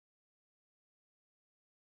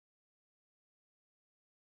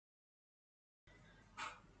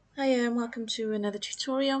Hi and welcome to another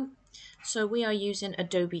tutorial. So we are using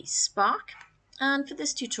Adobe Spark, and for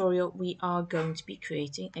this tutorial we are going to be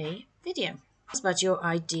creating a video. It's about your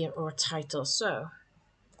idea or title. So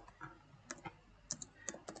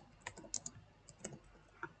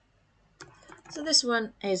this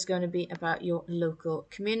one is going to be about your local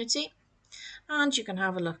community, and you can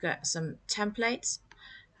have a look at some templates,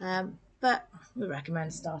 but we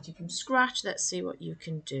recommend starting from scratch. Let's see what you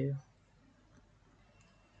can do.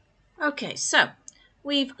 Okay, so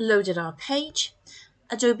we've loaded our page.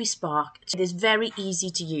 Adobe Spark is very easy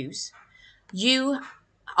to use. You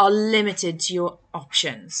are limited to your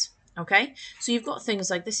options. Okay, so you've got things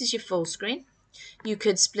like this is your full screen. You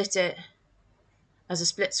could split it as a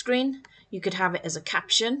split screen. You could have it as a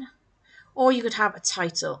caption, or you could have a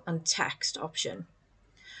title and text option.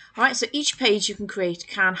 All right, so each page you can create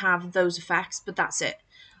can have those effects, but that's it.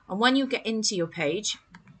 And when you get into your page,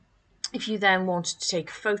 if you then wanted to take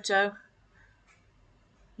a photo,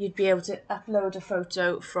 you'd be able to upload a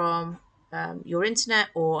photo from your internet,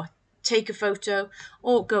 or take a photo,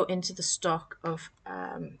 or go into the stock of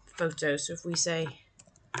photos. So if we say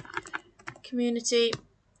community,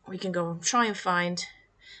 we can go and try and find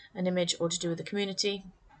an image or to do with the community.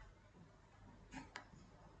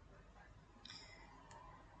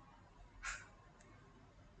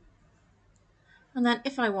 And then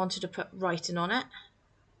if I wanted to put writing on it,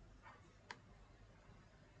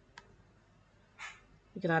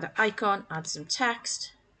 we could add an icon, add some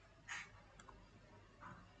text.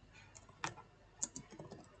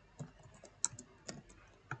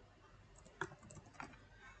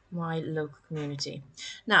 My local community.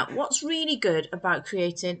 Now, what's really good about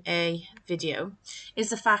creating a video is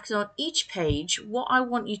the fact that on each page, what I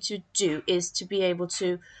want you to do is to be able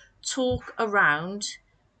to talk around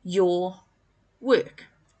your work.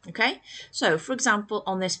 Okay, so for example,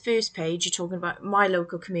 on this first page, you're talking about my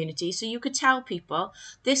local community. So you could tell people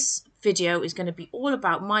this video is going to be all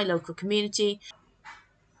about my local community.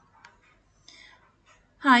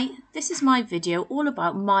 Hi, this is my video all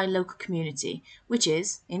about my local community, which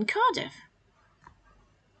is in Cardiff.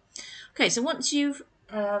 Okay, so once you've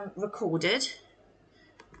recorded,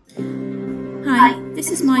 hi, this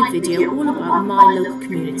is my video all about my local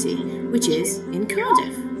community, which is in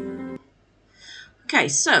Cardiff. Okay,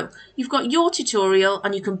 so you've got your tutorial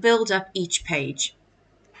and you can build up each page.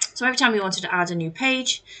 So every time you wanted to add a new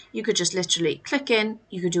page, you could just literally click in,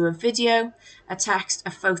 you could do a video, a text, a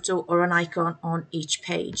photo, or an icon on each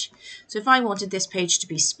page. So if I wanted this page to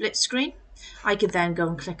be split screen, I could then go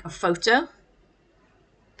and click a photo.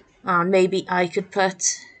 Maybe I could put,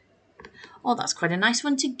 oh, that's quite a nice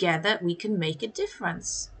one. Together we can make a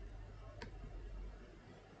difference.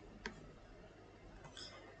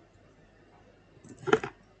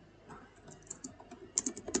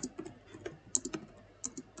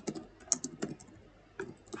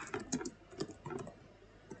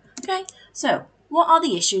 Okay, so what are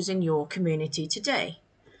the issues in your community today?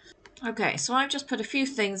 Okay, so I've just put a few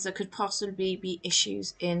things that could possibly be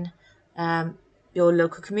issues in your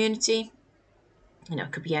local community. You know,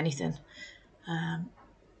 it could be anything.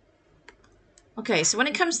 Okay, so when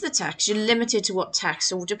it comes to the text, you're limited to what text.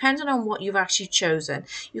 So depending on what you've actually chosen,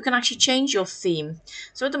 you can actually change your theme.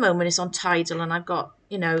 So at the moment it's on Tidal, and I've got,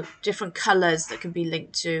 you know, different colours that can be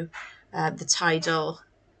linked to the Tidal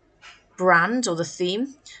brand or the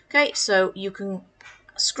theme. Okay, so you can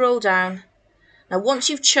scroll down. Now, once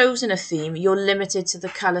you've chosen a theme, you're limited to the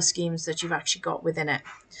colour schemes that you've actually got within it.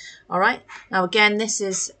 All right. Now, again, this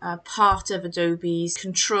is part of Adobe's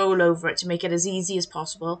control over it to make it as easy as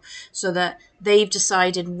possible, so that they've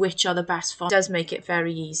decided which are the best fonts. It does make it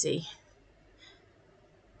very easy.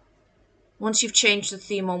 Once you've changed the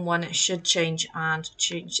theme on one, it should change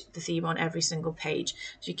the theme on every single page.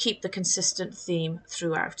 So you keep the consistent theme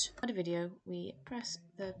throughout. Add a video, we press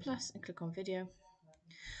the plus and click on video.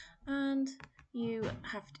 And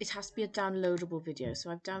it has to be a downloadable video. So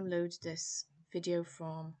I've downloaded this video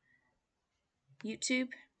from YouTube.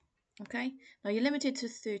 Okay, now you're limited to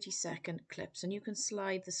 30-second clips, and you can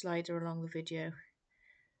slide the slider along the video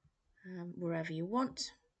wherever you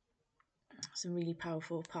want. Some really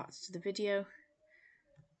powerful parts to the video.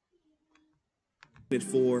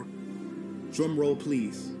 For drum roll,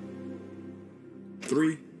 please.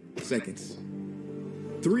 3 seconds.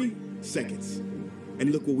 3 seconds.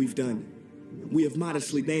 And look what we've done. We have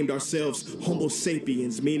modestly named ourselves Homo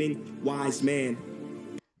sapiens, meaning wise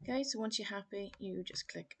man. Okay, so once you're happy, you just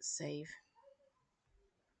click save.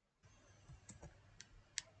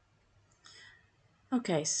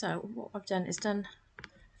 Okay, so what I've done is done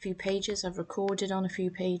a few pages. I've recorded on a few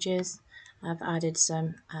pages. I've added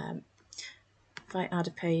some, if I add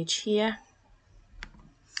a page here,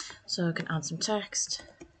 So I can add some text.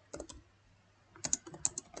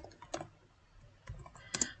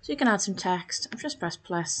 So you can add some text, and just press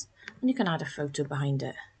plus, and you can add a photo behind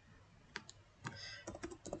it.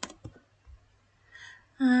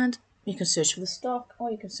 And you can search for the stock, or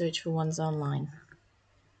you can search for ones online.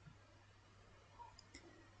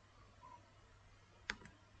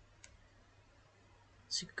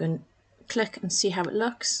 So you can click and see how it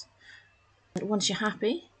looks. And once you're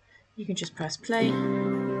happy, you can just press play.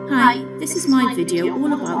 Hi, this is my video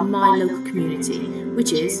all about my local community,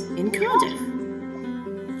 which is in Cardiff.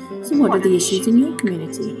 So what are the issues in your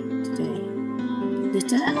community today?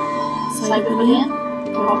 Litter, cyberbullying,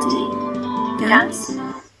 poverty, gangs?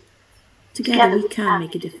 Together we can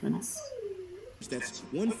make a difference. That's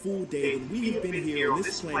one full day that we have been here on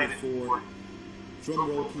this planet for, drum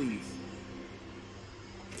roll please,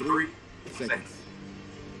 3 seconds.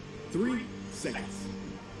 3 seconds.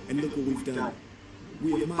 And look what we've done.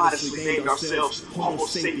 We have modestly named ourselves Homo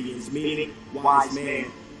sapiens, meaning wise man.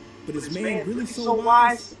 But is man really so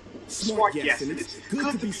wise? Smart, yes, and it's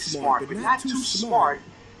good to be smart, but not too smart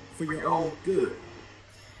for your own good.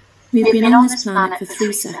 We've been on this planet for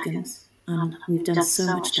 3 seconds, and we've done so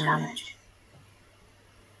much damage.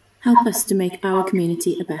 Help us to make our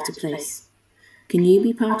community a better place. Can you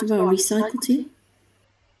be part of our recycle team?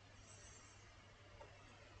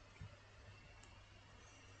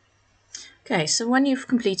 Okay, so when you've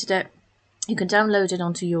completed it, you can download it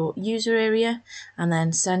onto your user area and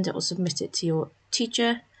then send it or submit it to your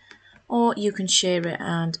teacher, or you can share it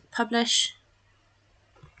and publish.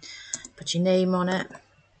 Put your name on it,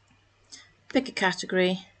 pick a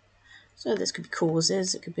category. So this could be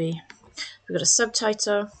causes, it could be, we've got a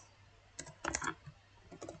subtitle,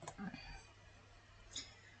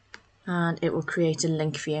 and it will create a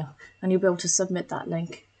link for you, and you'll be able to submit that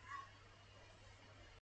link